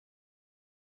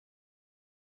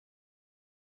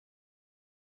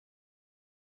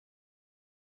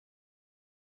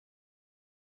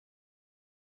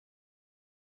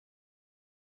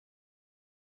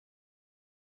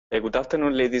Good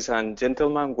afternoon, ladies and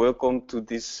gentlemen. Welcome to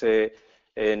this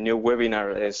new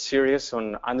webinar series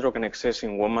on androgen excess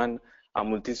in women, a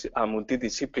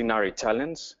multidisciplinary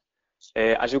challenge.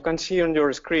 As you can see on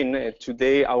your screen,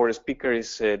 today our speaker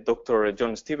is Dr.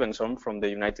 John Stevenson from the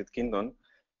United Kingdom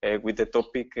with the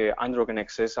topic androgen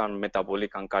excess and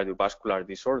metabolic and cardiovascular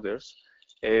disorders.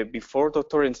 Before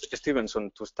Dr.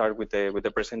 Stevenson to start with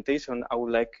the presentation, I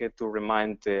would like to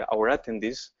remind our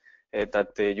attendees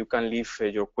that you can leave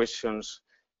your questions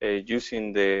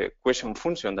using the question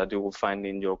function that you will find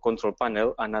in your control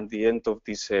panel, and at the end of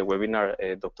this webinar,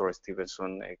 Dr.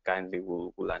 Stevenson kindly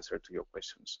will answer to your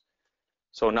questions.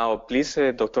 So now, please,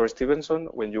 Dr. Stevenson,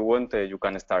 when you want, you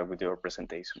can start with your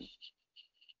presentation.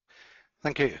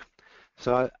 Thank you.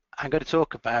 So I'm going to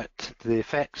talk about the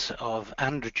effects of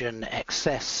androgen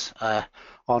excess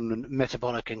on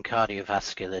metabolic and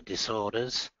cardiovascular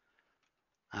disorders.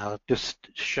 I'll just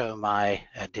show my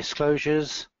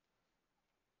disclosures.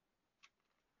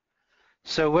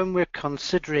 So when we're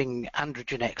considering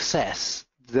androgen excess,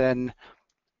 then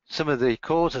some of the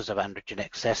causes of androgen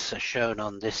excess are shown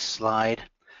on this slide.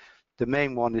 The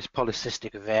main one is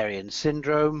polycystic ovarian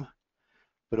syndrome,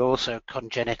 but also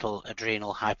congenital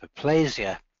adrenal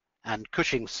hyperplasia and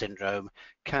Cushing's syndrome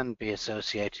can be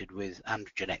associated with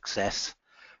androgen excess.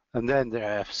 And then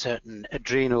there are certain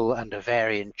adrenal and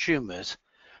ovarian tumors.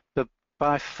 But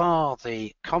by far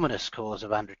the commonest cause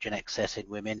of androgen excess in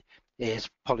women is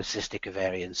polycystic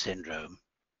ovarian syndrome.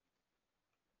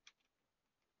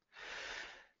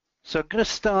 So I'm going to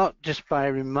start just by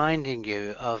reminding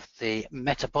you of the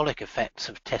metabolic effects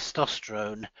of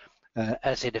testosterone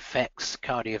as it affects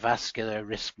cardiovascular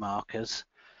risk markers.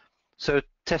 So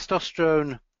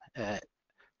testosterone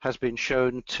has been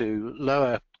shown to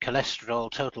lower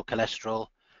cholesterol, total cholesterol,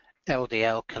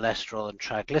 LDL cholesterol and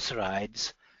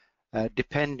triglycerides,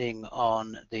 depending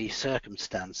on the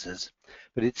circumstances.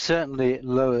 But it certainly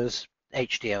lowers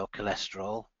HDL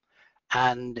cholesterol,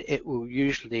 and it will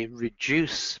usually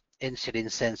reduce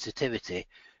insulin sensitivity.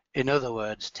 In other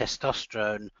words,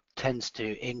 testosterone tends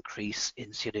to increase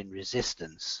insulin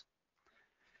resistance.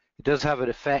 It does have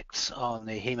effects on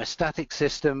the hemostatic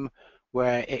system,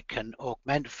 where it can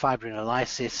augment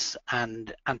fibrinolysis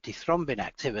and antithrombin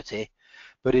activity,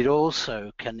 but it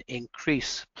also can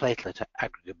increase platelet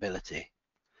aggregability.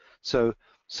 So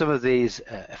some of these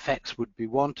effects would be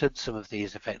wanted, some of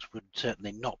these effects would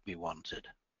certainly not be wanted.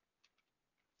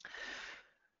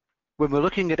 When we're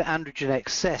looking at androgen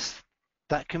excess,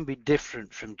 that can be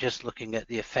different from just looking at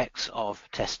the effects of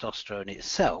testosterone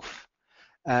itself.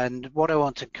 And what I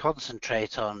want to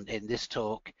concentrate on in this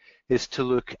talk is to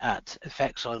look at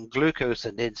effects on glucose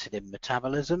and insulin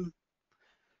metabolism,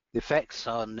 the effects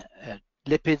on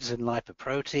lipids and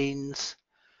lipoproteins,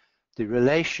 the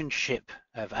relationship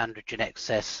of androgen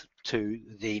excess to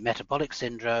the metabolic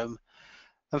syndrome,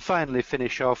 and finally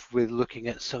finish off with looking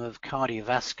at some of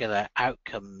cardiovascular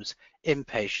outcomes in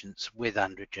patients with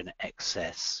androgen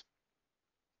excess.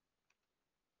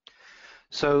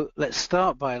 So let's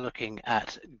start by looking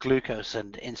at glucose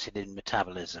and insulin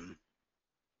metabolism.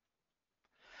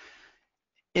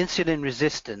 Insulin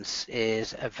resistance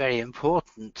is a very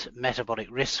important metabolic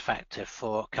risk factor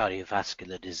for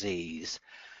cardiovascular disease.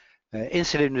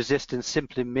 Insulin resistance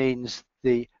simply means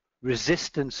the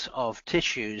resistance of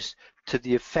tissues to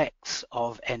the effects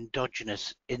of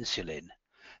endogenous insulin.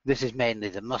 This is mainly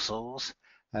the muscles,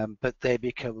 but they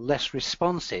become less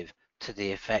responsive to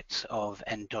the effects of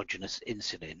endogenous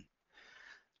insulin.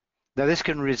 Now this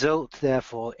can result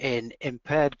therefore in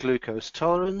impaired glucose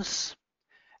tolerance,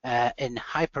 in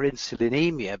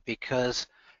hyperinsulinemia, because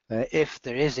if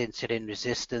there is insulin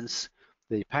resistance,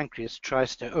 the pancreas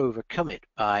tries to overcome it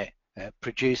by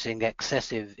producing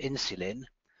excessive insulin,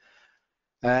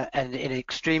 and in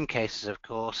extreme cases, of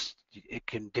course, it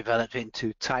can develop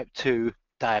into type 2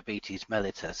 diabetes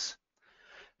mellitus.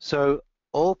 So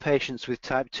all patients with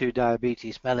type 2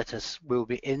 diabetes mellitus will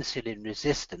be insulin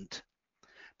resistant,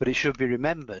 but it should be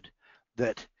remembered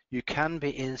that you can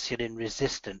be insulin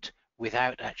resistant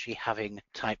without actually having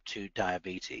type 2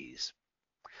 diabetes.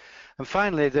 And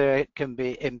finally, there can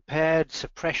be impaired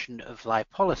suppression of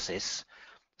lipolysis,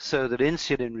 so that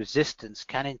insulin resistance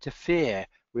can interfere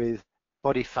with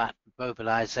body fat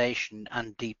mobilization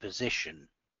and deposition.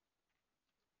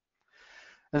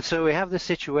 And so we have the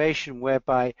situation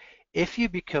whereby if you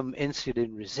become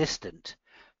insulin resistant,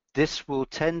 this will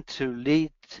tend to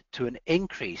lead to an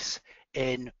increase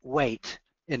in weight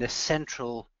in a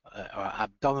central or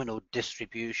abdominal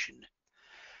distribution.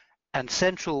 And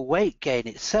central weight gain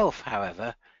itself,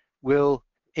 however, will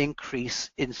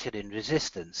increase insulin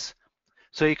resistance.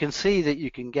 So you can see that you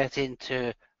can get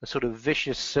into a sort of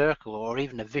vicious circle or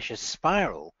even a vicious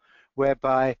spiral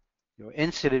whereby your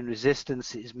insulin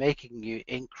resistance is making you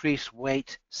increase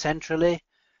weight centrally,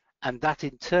 and that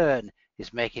in turn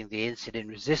is making the insulin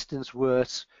resistance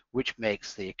worse, which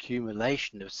makes the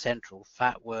accumulation of central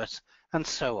fat worse, and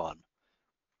so on.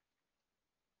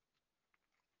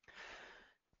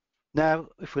 Now,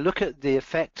 if we look at the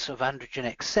effects of androgen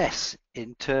excess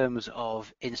in terms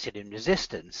of insulin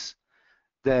resistance,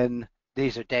 then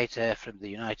these are data from the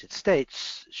United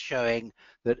States showing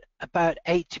that about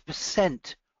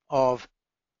 80% of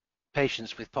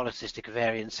patients with polycystic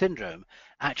ovarian syndrome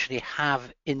actually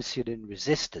have insulin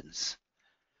resistance.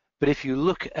 But if you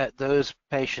look at those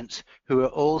patients who are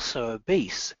also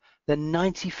obese, then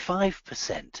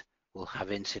 95% will have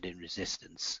insulin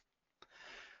resistance.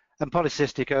 And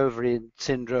polycystic ovarian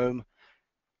syndrome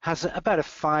has about a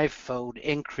 5-fold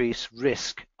increased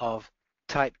risk of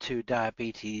type 2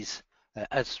 diabetes,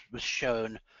 as was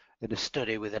shown in a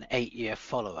study with an 8-year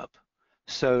follow-up.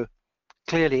 So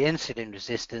clearly insulin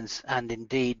resistance and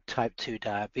indeed type 2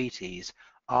 diabetes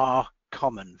are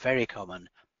common, very common,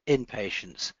 in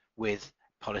patients with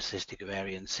polycystic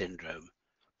ovarian syndrome.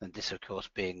 And this, of course,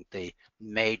 being the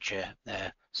major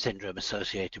syndrome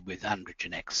associated with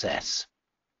androgen excess.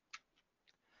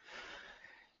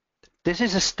 This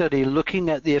is a study looking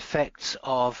at the effects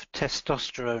of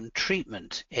testosterone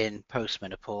treatment in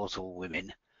postmenopausal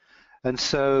women. And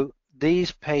so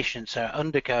these patients are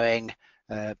undergoing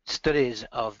studies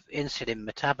of insulin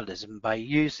metabolism by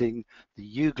using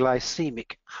the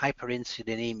euglycemic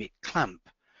hyperinsulinemic clamp,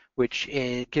 which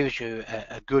gives you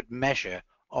a good measure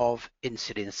of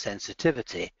insulin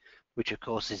sensitivity, which of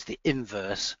course is the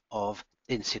inverse of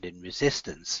insulin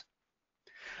resistance.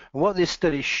 And what this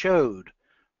study showed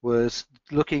was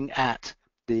looking at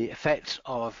the effects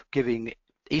of giving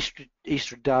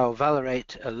estradiol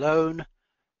valerate alone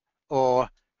or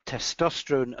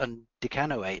testosterone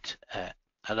undecanoate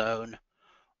alone,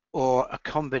 or a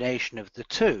combination of the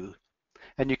two.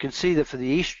 And you can see that for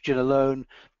the estrogen alone,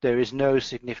 there is no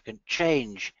significant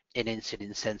change in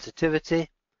insulin sensitivity,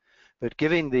 but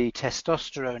giving the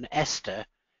testosterone ester,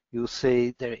 you'll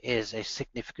see there is a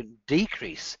significant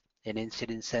decrease in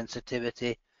insulin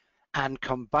sensitivity. And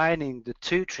combining the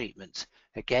two treatments,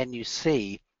 again, you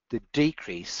see the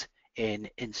decrease in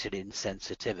insulin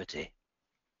sensitivity.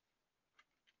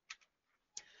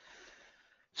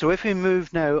 So if we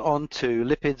move now on to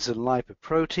lipids and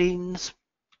lipoproteins,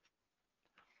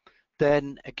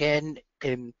 then again,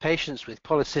 in patients with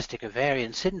polycystic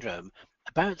ovarian syndrome,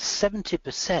 about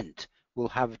 70% will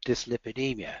have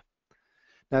dyslipidemia.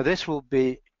 Now this will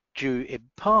be due in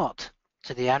part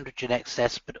to the androgen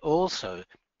excess, but also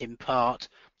in part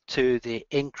to the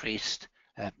increased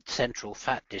central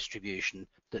fat distribution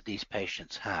that these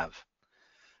patients have.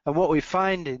 And what we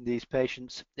find in these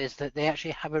patients is that they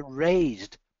actually have a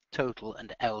raised total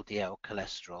and LDL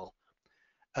cholesterol,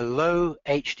 a low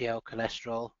HDL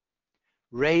cholesterol,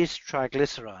 raised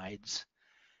triglycerides,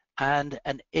 and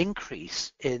an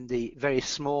increase in the very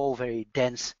small, very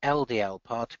dense LDL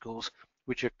particles,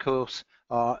 which of course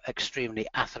are extremely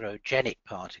atherogenic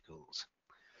particles.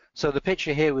 So the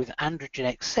picture here with androgen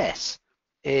excess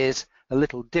is a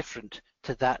little different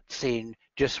to that seen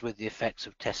just with the effects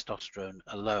of testosterone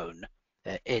alone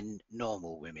in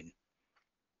normal women.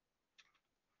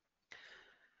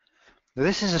 Now,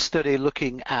 this is a study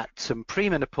looking at some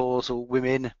premenopausal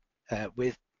women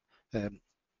with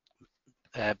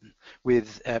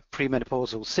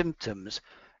premenopausal symptoms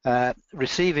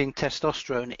receiving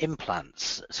testosterone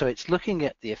implants. So it's looking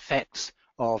at the effects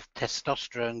of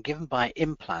testosterone given by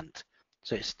implant,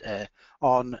 so it's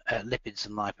on lipids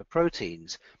and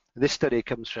lipoproteins. This study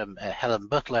comes from Helen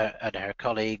Butler and her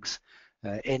colleagues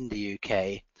in the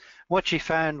UK. What she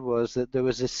found was that there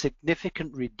was a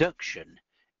significant reduction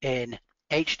in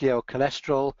HDL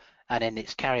cholesterol and in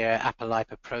its carrier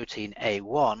apolipoprotein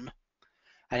A1.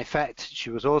 And in fact,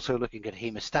 she was also looking at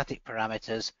hemostatic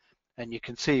parameters, and you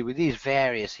can see with these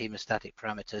various hemostatic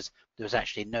parameters, there was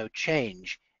actually no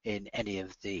change in any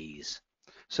of these.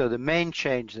 So the main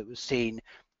change that was seen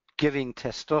giving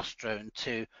testosterone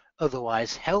to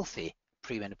otherwise healthy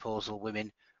premenopausal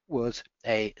women was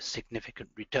a significant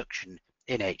reduction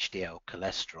in HDL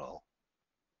cholesterol.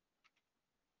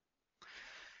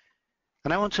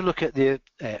 And I want to look at the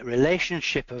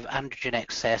relationship of androgen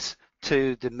excess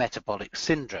to the metabolic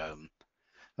syndrome,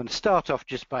 and start off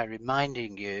just by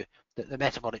reminding you that the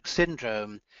metabolic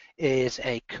syndrome is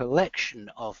a collection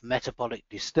of metabolic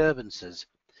disturbances,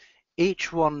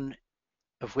 each one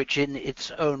of which in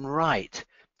its own right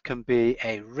can be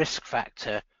a risk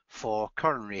factor for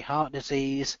coronary heart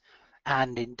disease,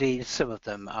 and indeed some of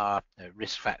them are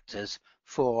risk factors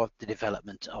for the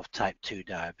development of type 2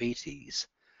 diabetes.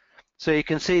 So you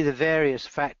can see the various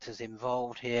factors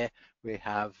involved here. We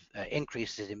have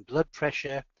increases in blood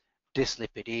pressure,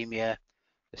 dyslipidemia,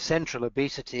 central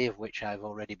obesity, of which I've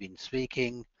already been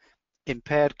speaking,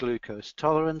 impaired glucose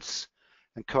tolerance,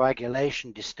 and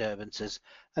coagulation disturbances,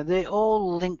 and they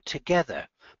all link together.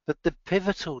 But the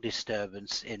pivotal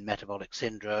disturbance in metabolic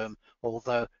syndrome,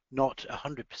 although not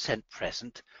 100%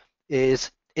 present,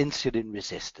 is insulin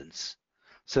resistance.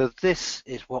 So this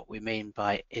is what we mean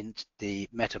by the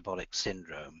metabolic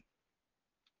syndrome.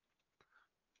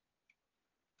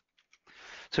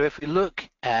 So if we look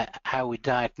at how we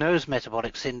diagnose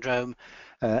metabolic syndrome,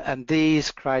 and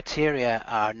these criteria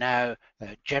are now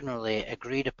generally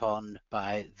agreed upon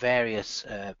by various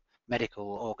medical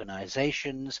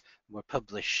organizations, were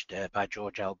published by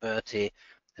George Alberti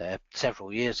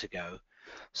several years ago.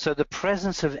 So the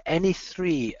presence of any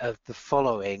three of the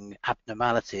following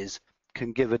abnormalities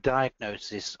can give a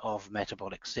diagnosis of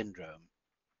metabolic syndrome.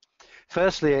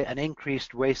 Firstly, an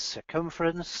increased waist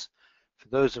circumference. For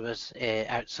those of us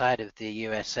outside of the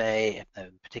USA,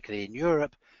 particularly in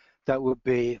Europe, that would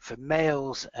be for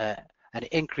males an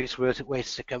increased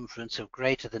waist circumference of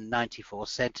greater than 94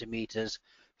 centimeters,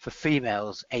 for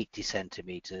females 80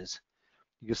 centimeters.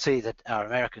 You can see that our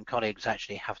American colleagues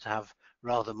actually have to have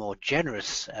rather more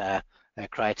generous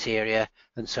criteria,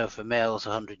 and so for males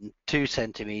 102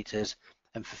 centimeters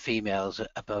and for females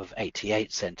above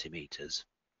 88 centimeters.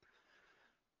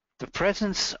 The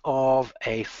presence of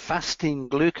a fasting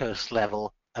glucose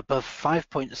level above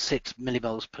 5.6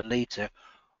 millimoles per liter,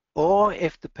 or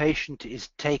if the patient is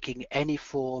taking any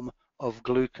form of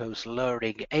glucose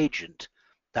lowering agent,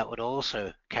 that would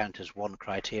also count as one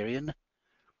criterion.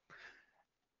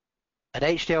 An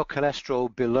HDL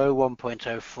cholesterol below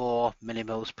 1.04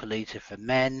 millimoles per liter for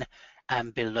men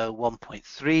and below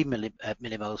 1.3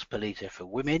 millimoles per liter for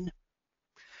women.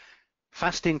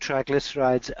 Fasting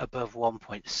triglycerides above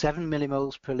 1.7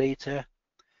 millimoles per liter.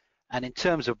 And in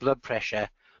terms of blood pressure,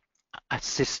 a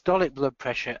systolic blood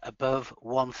pressure above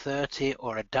 130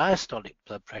 or a diastolic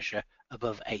blood pressure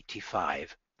above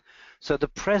 85. So the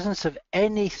presence of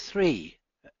any three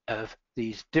of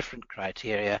these different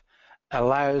criteria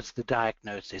allows the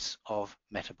diagnosis of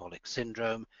metabolic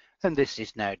syndrome, and this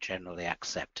is now generally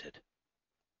accepted.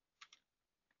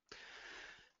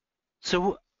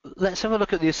 So let's have a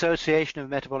look at the association of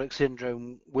metabolic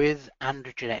syndrome with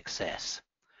androgen excess.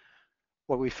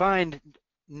 What we find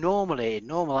normally in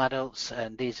normal adults,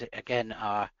 and these again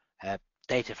are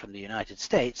data from the United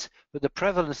States, but the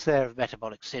prevalence there of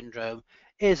metabolic syndrome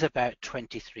is about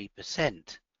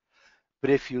 23%. But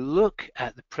if you look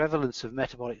at the prevalence of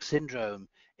metabolic syndrome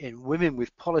in women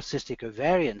with polycystic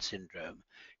ovarian syndrome,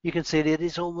 you can see that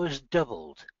it's almost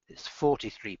doubled. It's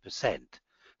 43%.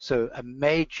 So a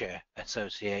major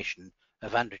association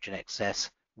of androgen excess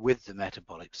with the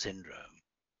metabolic syndrome.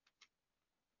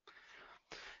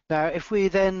 Now, if we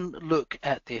then look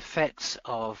at the effects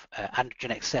of androgen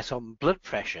excess on blood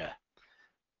pressure,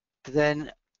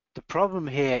 then the problem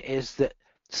here is that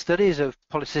studies of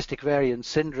polycystic ovarian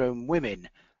syndrome women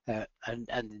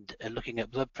and looking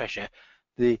at blood pressure,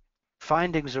 the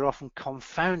findings are often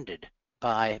confounded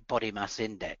by body mass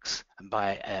index and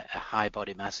by a high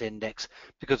body mass index,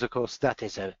 because of course that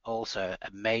is also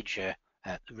a major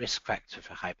risk factor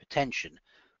for hypertension.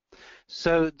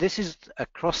 So this is a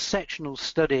cross-sectional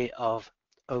study of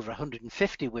over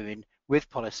 150 women with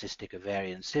polycystic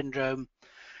ovarian syndrome,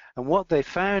 and what they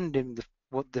found in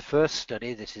the first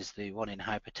study, this is the one in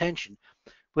hypertension,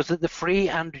 was that the free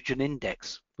androgen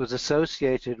index was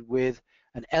associated with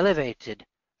an elevated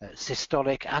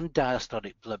systolic and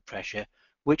diastolic blood pressure,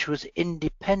 which was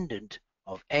independent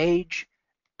of age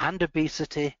and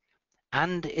obesity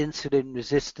and insulin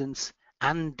resistance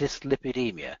and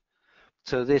dyslipidemia.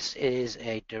 So this is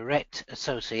a direct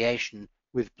association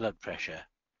with blood pressure.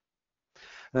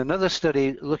 Another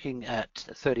study looking at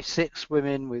 36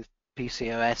 women with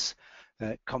PCOS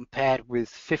compared with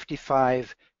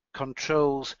 55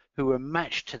 controls who were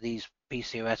matched to these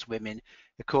PCOS women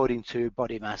according to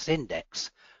body mass index.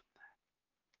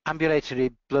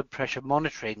 Ambulatory blood pressure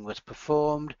monitoring was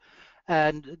performed,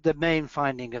 and the main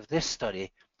finding of this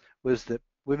study was that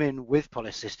women with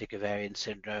polycystic ovarian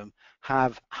syndrome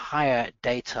have higher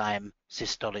daytime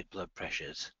systolic blood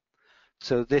pressures.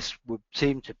 So this would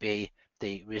seem to be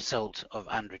the result of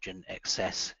androgen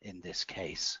excess in this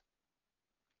case.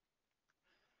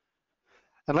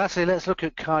 And lastly, let's look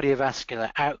at cardiovascular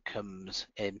outcomes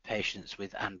in patients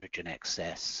with androgen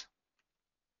excess.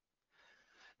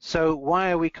 So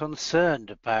why are we concerned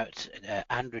about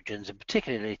androgens, and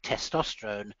particularly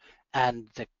testosterone, and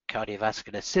the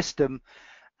cardiovascular system?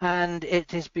 And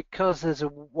it is because there's a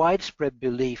widespread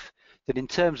belief that in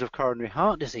terms of coronary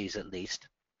heart disease at least,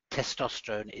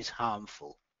 testosterone is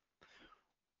harmful.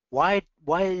 Why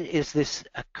is this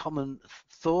a common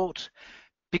thought?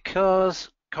 Because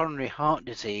coronary heart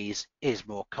disease is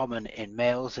more common in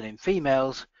males than in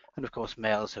females, and of course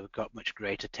males have got much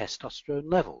greater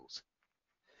testosterone levels.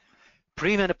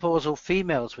 Premenopausal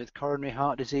females with coronary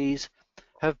heart disease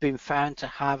have been found to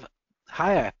have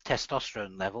higher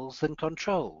testosterone levels than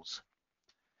controls.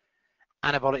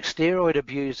 Anabolic steroid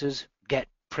abusers get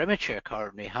premature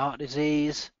coronary heart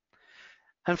disease.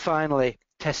 And finally,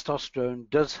 testosterone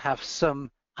does have some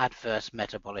adverse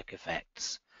metabolic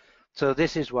effects. So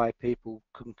this is why people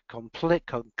can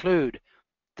conclude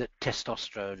that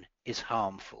testosterone is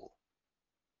harmful.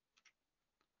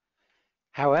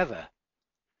 However,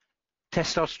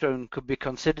 testosterone could be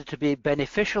considered to be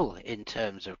beneficial in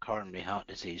terms of coronary heart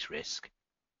disease risk.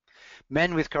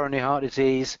 Men with coronary heart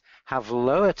disease have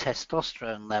lower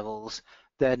testosterone levels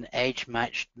than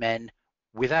age-matched men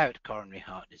without coronary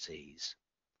heart disease.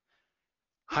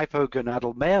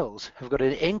 Hypogonadal males have got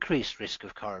an increased risk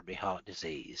of coronary heart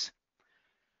disease.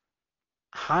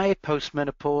 High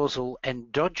postmenopausal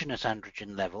endogenous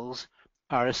androgen levels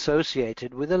are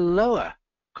associated with a lower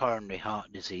coronary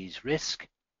heart disease risk.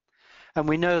 And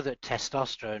we know that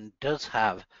testosterone does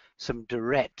have some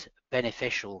direct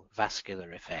beneficial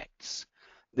vascular effects.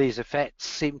 These effects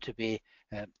seem to be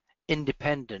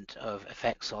independent of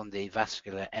effects on the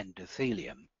vascular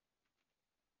endothelium.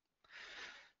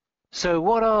 So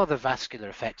what are the vascular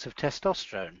effects of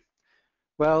testosterone?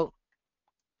 Well,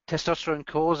 testosterone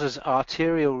causes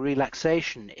arterial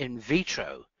relaxation in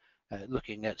vitro,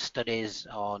 looking at studies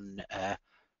on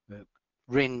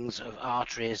rings of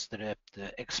arteries that are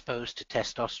exposed to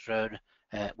testosterone,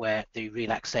 where the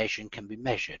relaxation can be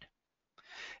measured.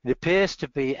 It appears to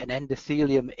be an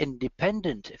endothelium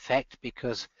independent effect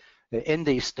because in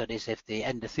these studies, if the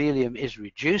endothelium is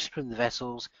reduced from the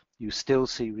vessels, you still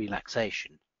see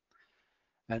relaxation.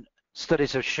 And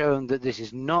studies have shown that this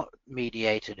is not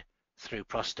mediated through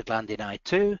prostaglandin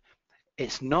I2,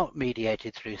 it's not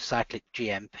mediated through cyclic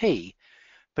GMP,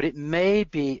 but it may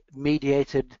be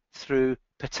mediated through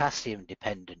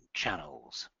potassium-dependent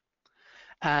channels.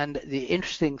 And the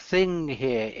interesting thing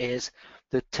here is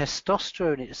that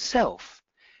testosterone itself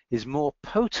is more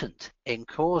potent in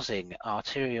causing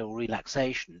arterial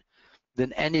relaxation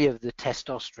than any of the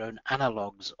testosterone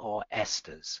analogues or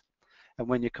esters. And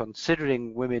when you're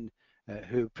considering women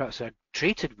who perhaps are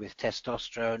treated with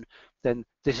testosterone, then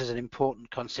this is an important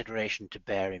consideration to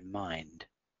bear in mind.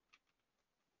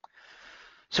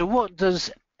 So what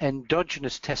does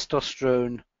endogenous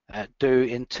testosterone do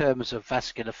in terms of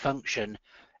vascular function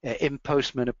in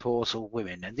postmenopausal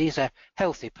women? And these are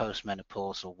healthy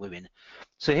postmenopausal women.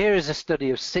 So here is a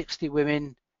study of 60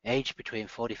 women aged between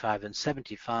 45 and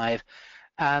 75,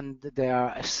 and they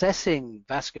are assessing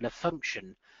vascular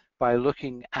function by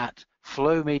looking at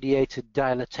flow-mediated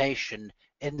dilatation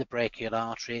in the brachial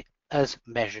artery as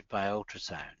measured by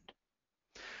ultrasound.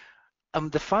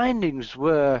 The findings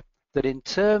were that in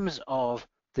terms of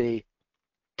the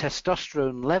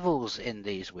testosterone levels in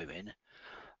these women,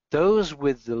 those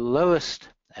with the lowest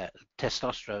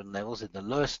testosterone levels in the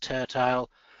lowest tertile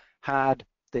had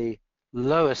the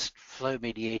lowest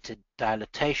flow-mediated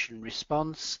dilatation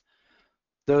response.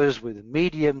 Those with the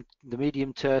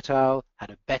medium tertile had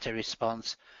a better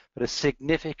response, but a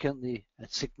significantly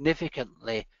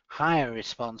higher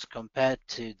response compared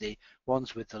to the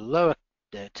ones with the lower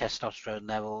testosterone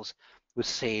levels was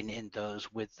seen in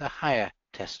those with the higher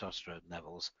testosterone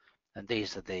levels. And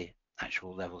these are the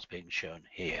actual levels being shown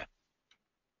here.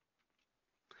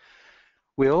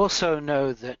 We also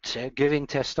know that giving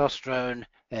testosterone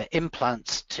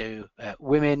implants to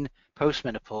women,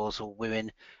 postmenopausal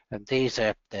women, and these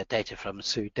are the data from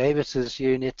Sue Davis's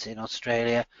unit in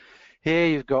Australia. Here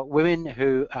you've got women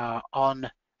who are on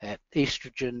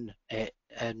estrogen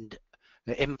and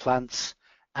implants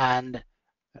and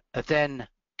are then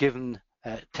given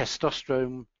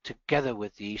testosterone together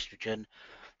with the estrogen.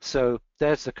 So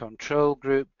there's the control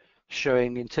group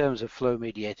showing in terms of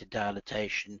flow-mediated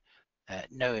dilatation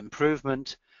no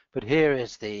improvement, but here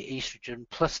is the estrogen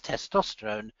plus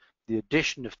testosterone, the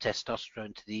addition of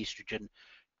testosterone to the estrogen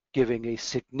giving a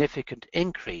significant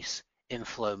increase in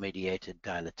flow-mediated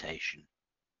dilatation.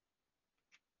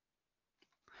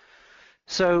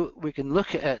 So we can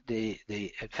look at the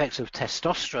effects of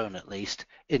testosterone at least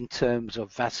in terms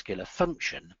of vascular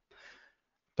function.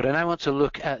 But I now want to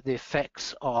look at the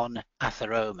effects on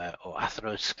atheroma or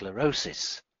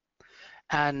atherosclerosis.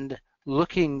 And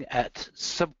looking at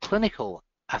subclinical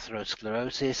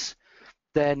atherosclerosis,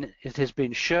 then it has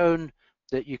been shown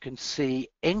that you can see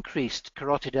increased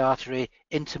carotid artery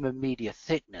intima media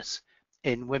thickness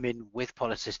in women with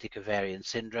polycystic ovarian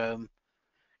syndrome.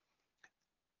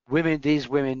 These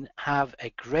women have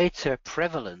a greater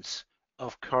prevalence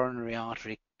of coronary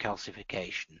artery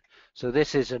calcification. So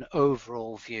this is an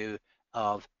overall view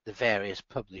of the various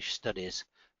published studies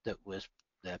that was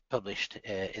published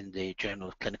in the Journal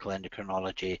of Clinical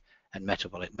Endocrinology and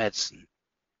Metabolic Medicine.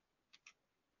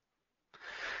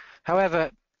 However,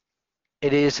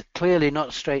 it is clearly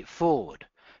not straightforward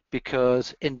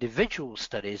because individual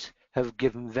studies have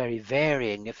given very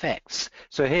varying effects.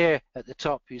 So here at the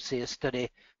top you see a study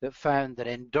that found that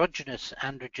endogenous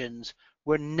androgens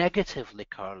were negatively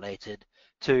correlated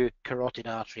to carotid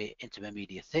artery intima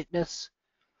media thickness,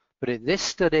 but in this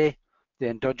study the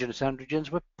endogenous androgens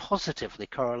were positively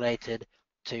correlated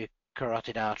to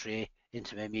carotid artery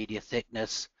intima media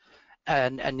thickness,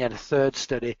 and yet a third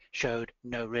study showed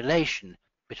no relation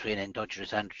between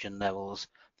endogenous androgen levels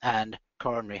and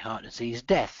coronary heart disease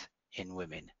death in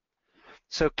women.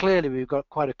 So clearly we've got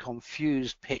quite a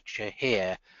confused picture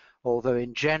here, although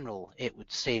in general it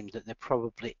would seem that there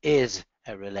probably is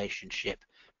a relationship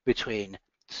between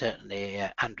certainly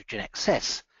androgen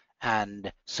excess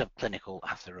and subclinical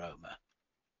atheroma.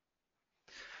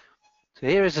 So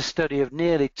here is a study of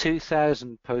nearly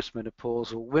 2,000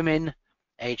 postmenopausal women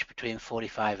aged between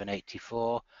 45 and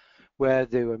 84, where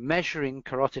they were measuring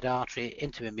carotid artery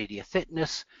intima media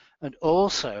thickness and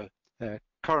also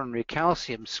coronary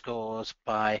calcium scores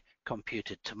by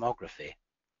computed tomography.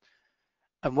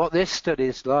 And what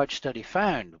this large study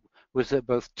found was that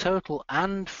both total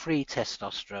and free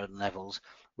testosterone levels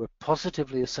were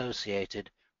positively associated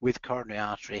with coronary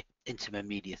artery intima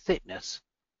media thickness.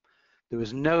 There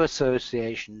was no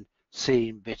association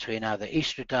seen between either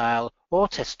estradiol or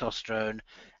testosterone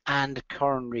and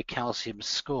coronary calcium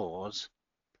scores,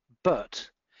 but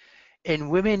in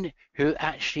women who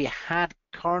actually had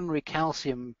coronary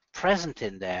calcium present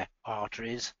in their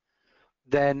arteries,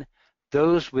 then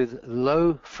those with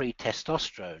low free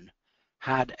testosterone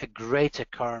had a greater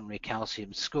coronary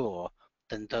calcium score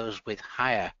than those with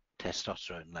higher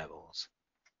testosterone levels.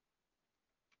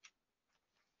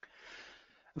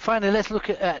 And finally, let's look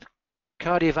at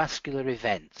cardiovascular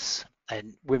events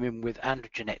in women with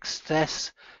androgen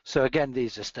excess. So again,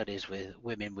 these are studies with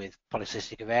women with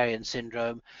polycystic ovarian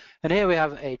syndrome. And here we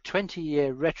have a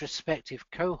 20-year retrospective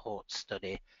cohort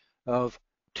study of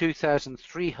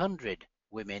 2,300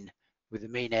 women with a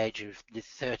mean age of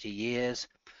 30 years.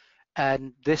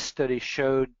 And this study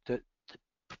showed that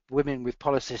women with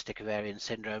polycystic ovarian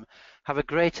syndrome have a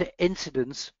greater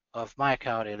incidence of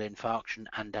myocardial infarction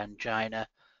and angina,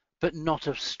 but not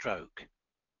of stroke.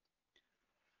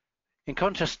 In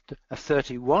contrast, a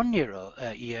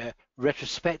 31-year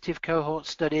retrospective cohort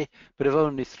study, but of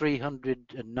only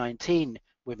 319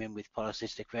 women with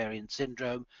polycystic ovarian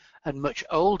syndrome and much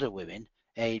older women,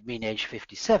 mean age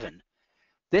 57.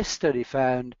 This study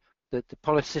found that the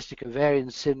polycystic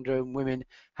ovarian syndrome women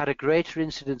had a greater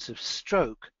incidence of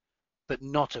stroke, but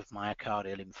not of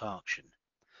myocardial infarction.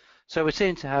 So we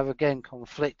seem to have, again,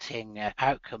 conflicting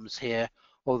outcomes here,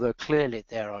 although clearly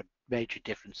there are major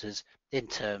differences in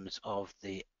terms of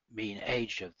the mean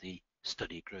age of the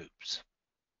study groups.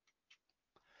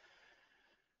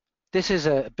 This is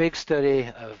a big study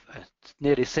of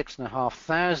nearly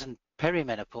 6,500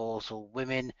 perimenopausal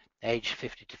women aged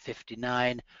 50 to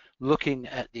 59, looking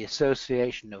at the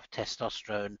association of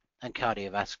testosterone and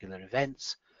cardiovascular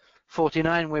events.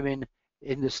 49 women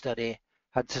in the study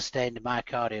had sustained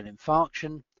myocardial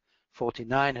infarction,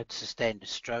 49 had sustained a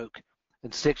stroke,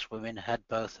 and 6 women had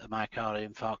both a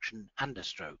myocardial infarction and a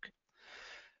stroke.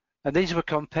 And these were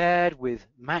compared with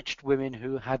matched women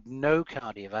who had no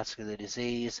cardiovascular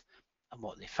disease, and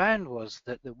what they found was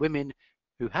that the women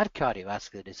who had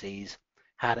cardiovascular disease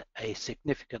had a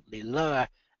significantly lower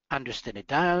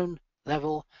androstenedione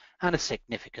level and a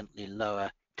significantly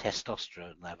lower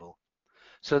testosterone level.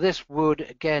 So this would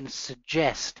again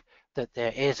suggest that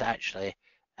there is actually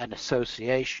an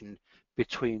association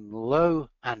between low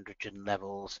androgen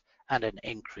levels and an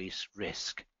increased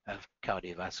risk of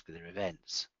cardiovascular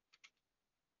events.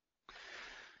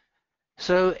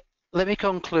 So let me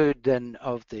conclude then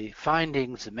of the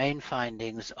findings, the main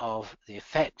findings of the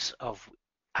effects of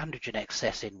androgen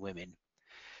excess in women.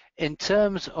 In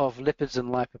terms of lipids and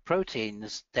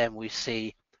lipoproteins, then we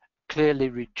see clearly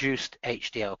reduced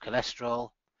HDL cholesterol,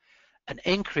 an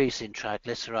increase in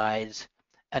triglycerides,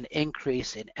 an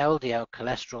increase in LDL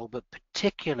cholesterol, but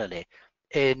particularly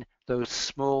in those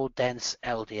small, dense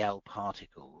LDL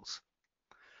particles.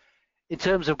 In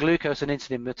terms of glucose and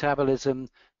insulin metabolism,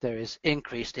 there is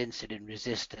increased insulin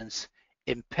resistance,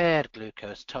 impaired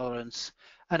glucose tolerance,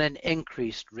 and an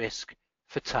increased risk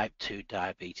for type 2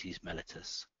 diabetes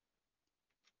mellitus.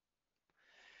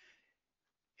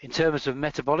 In terms of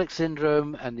metabolic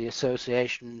syndrome and the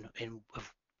association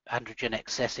of androgen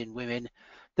excess in women,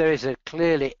 there is a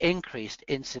clearly increased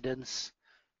incidence.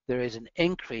 There is an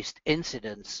increased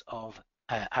incidence of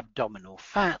abdominal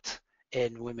fat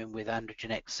in women with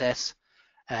androgen excess,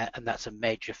 and that's a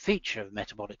major feature of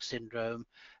metabolic syndrome.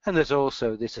 And there's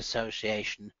also this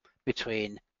association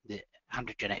between the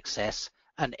androgen excess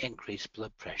and increased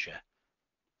blood pressure.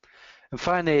 And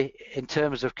finally, in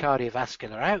terms of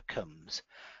cardiovascular outcomes,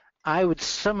 I would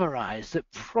summarize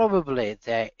that probably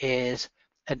there is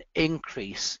an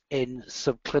increase in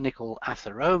subclinical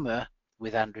atheroma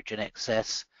with androgen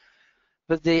excess,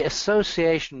 but the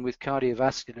association with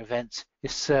cardiovascular events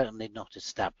is certainly not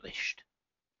established.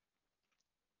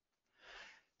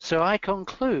 So I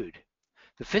conclude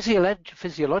the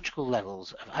physiological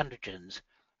levels of androgens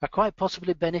are quite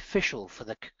possibly beneficial for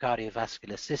the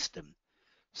cardiovascular system.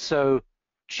 So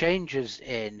changes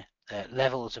in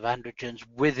levels of androgens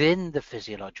within the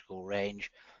physiological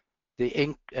range,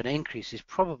 an increase is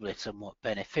probably somewhat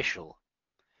beneficial.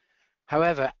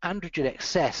 However, androgen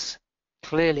excess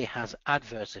clearly has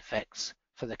adverse effects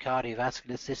for the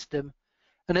cardiovascular system,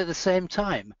 and at the same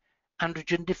time,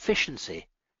 androgen deficiency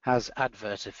has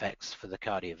adverse effects for the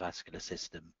cardiovascular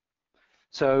system.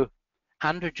 So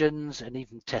androgens and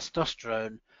even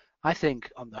testosterone, I think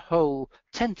on the whole,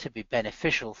 tend to be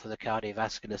beneficial for the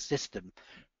cardiovascular system,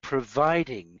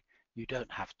 providing you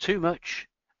don't have too much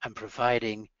and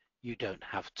providing you don't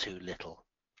have too little.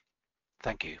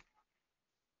 Thank you.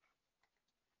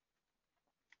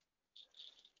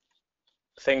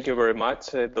 Thank you very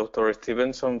much, Dr.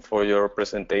 Stevenson, for your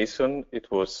presentation. It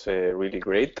was really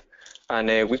great.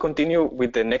 And we continue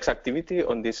with the next activity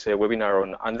on this webinar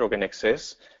on androgen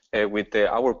excess with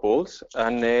our polls.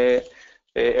 And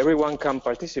everyone can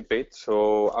participate.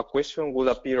 So a question will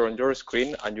appear on your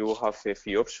screen and you have a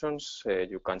few options.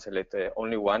 You can select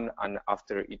only one, and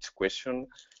after each question,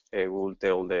 we will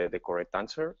tell the correct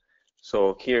answer.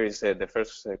 So here is the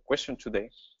first question today.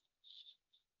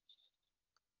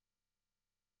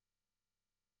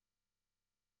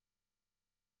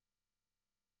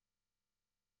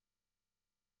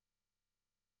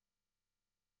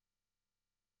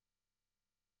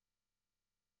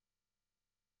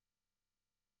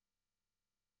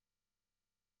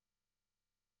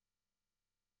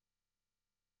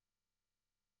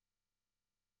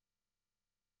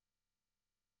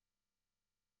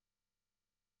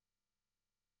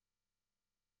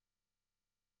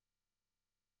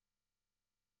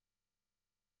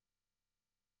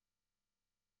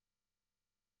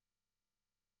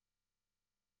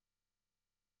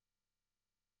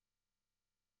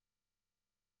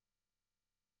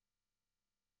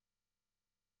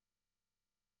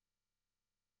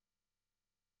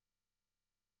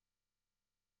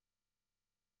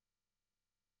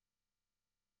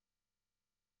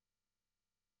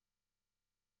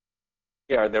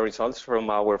 Here are the results from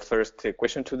our first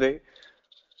question today.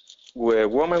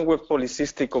 Women with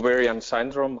polycystic ovarian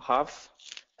syndrome have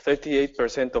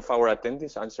 38% of our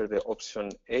attendees answer the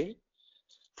option A,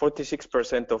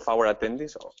 46% of our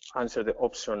attendees answer the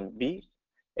option B,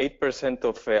 8%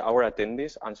 of our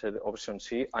attendees answer the option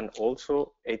C, and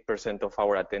also 8% of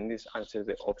our attendees answer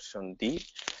the option D.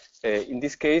 In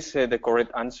this case, the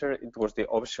correct answer, it was the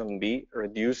option B,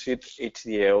 reduced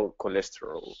HDL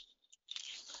cholesterol.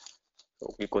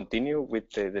 So we continue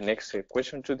with the next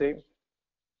question today.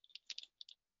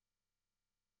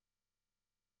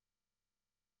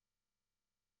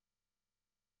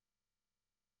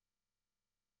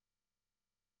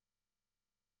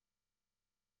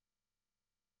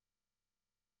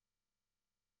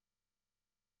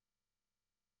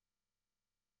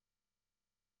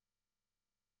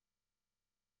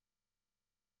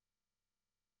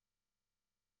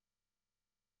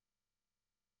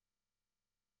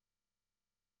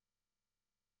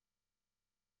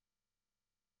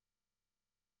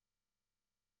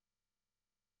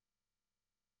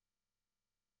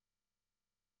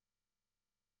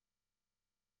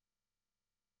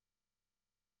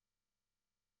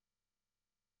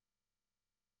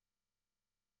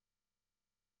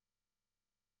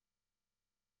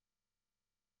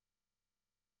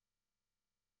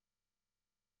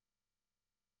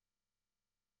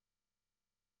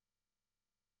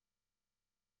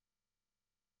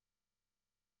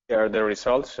 Here are the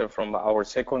results from our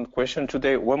second question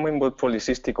today. Women with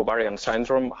polycystic ovarian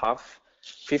syndrome have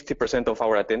 50% of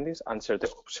our attendees answered the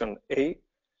option A.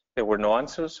 There were no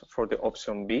answers for the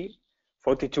option B.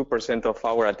 42% of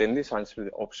our attendees answered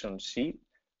the option C.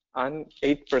 and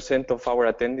 8% of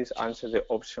our attendees answered the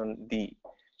option D.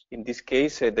 In this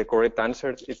case, the correct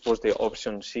answer it was the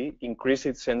option C,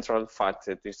 increased central fat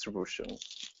distribution.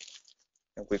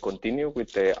 And we continue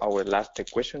with our last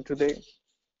question today.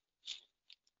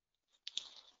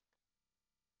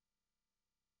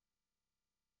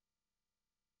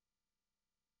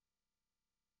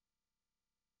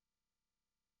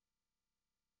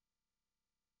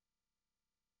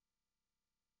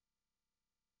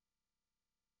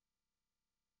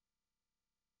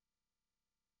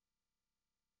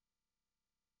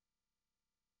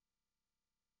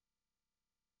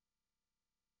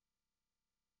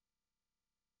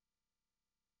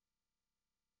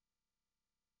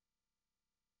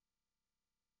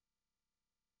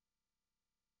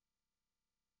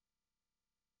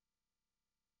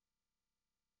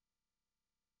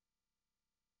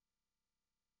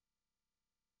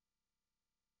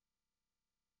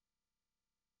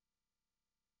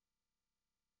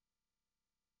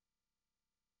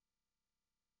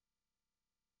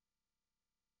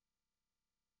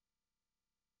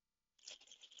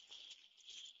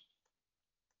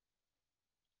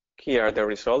 Here are the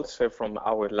results from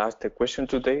our last question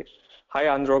today. High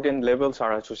androgen levels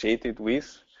are associated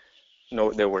with,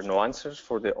 no, there were no answers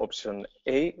for the option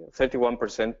A.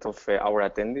 31% of our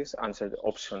attendees answered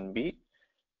option B.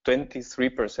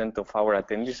 23% of our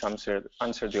attendees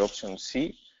answered the option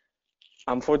C.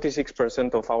 And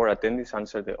 46% of our attendees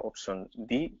answered the option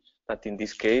D, that in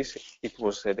this case, it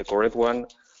was the correct one,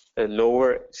 a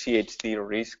lower CHD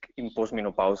risk in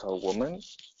postmenopausal women.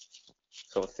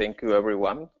 So thank you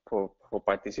everyone for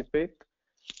participating.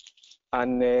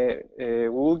 And we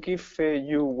will give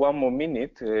you one more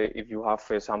minute if you have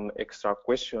some extra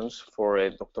questions for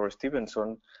Dr.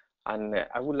 Stevenson. And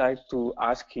I would like to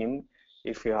ask him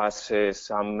if he has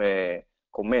some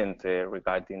comment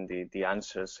regarding the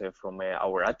answers from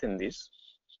our attendees.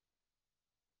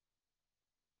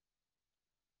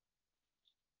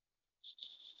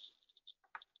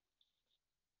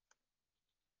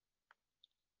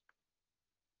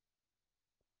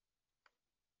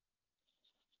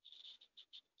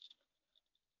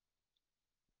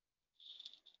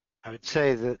 I would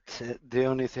say that the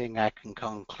only thing I can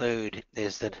conclude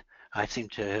is that I seem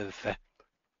to have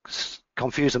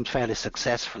confused them fairly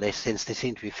successfully, since they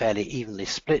seem to be fairly evenly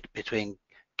split between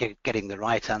getting the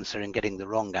right answer and getting the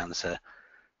wrong answer.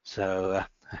 So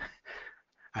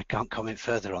I can't comment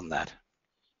further on that.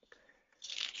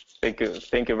 Thank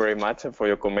you very much for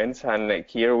your comments. And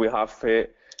here we have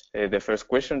the first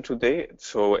question today,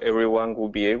 so everyone will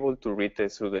be able to read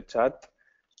through the chat.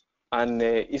 And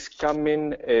it's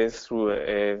coming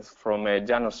through from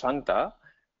Jano Santa.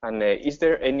 And is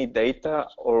there any data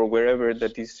or wherever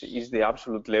that is the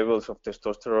absolute levels of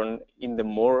testosterone in the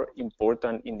more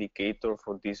important indicator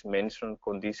for these mentioned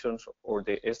conditions, or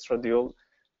the estradiol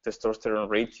testosterone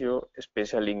ratio,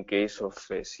 especially in case of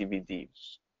CVD?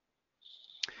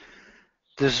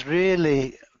 There's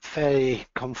really very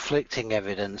conflicting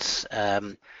evidence.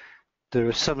 There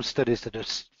are some studies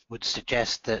that would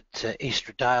suggest that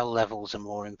estradiol levels are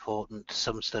more important.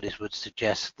 Some studies would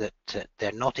suggest that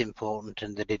they're not important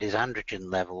and that it is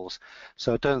androgen levels.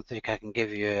 So I don't think I can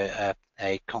give you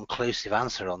a conclusive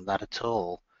answer on that at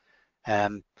all.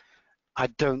 I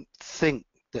don't think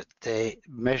that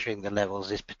measuring the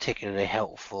levels is particularly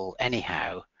helpful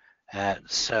anyhow.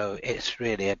 So it's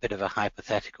really a bit of a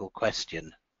hypothetical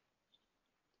question.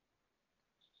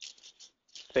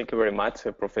 Thank you very much,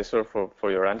 Professor,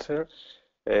 for your answer.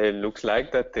 Looks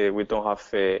like that we don't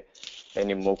have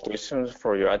any more questions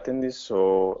for your attendees,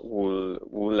 so we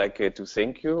would like to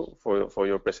thank you for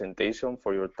your presentation,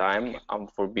 for your time,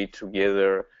 and for being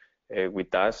together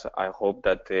with us. I hope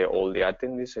that all the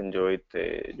attendees enjoyed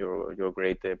your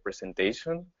great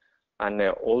presentation. And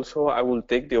also, I will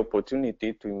take the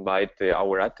opportunity to invite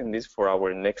our attendees for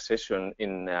our next session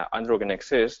in Androgen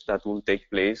Excess that will take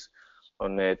place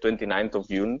on 29th of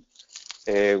June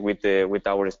with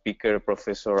our speaker,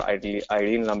 Professor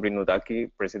Irene Lambrinoudaki,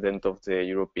 President of the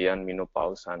European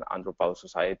Menopause and Andropause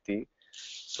Society.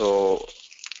 So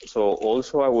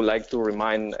also I would like to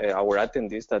remind our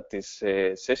attendees that this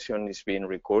session is being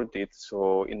recorded.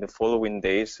 So in the following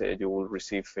days, you will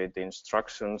receive the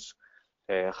instructions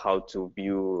how to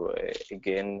view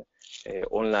again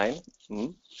online.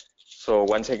 So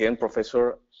once again,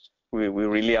 Professor, we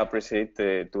really appreciate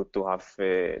to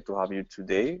have you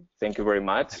today. Thank you very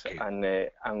much, and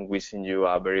I'm wishing you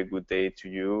a very good day to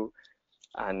you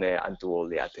and to all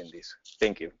the attendees.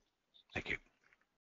 Thank you. Thank you.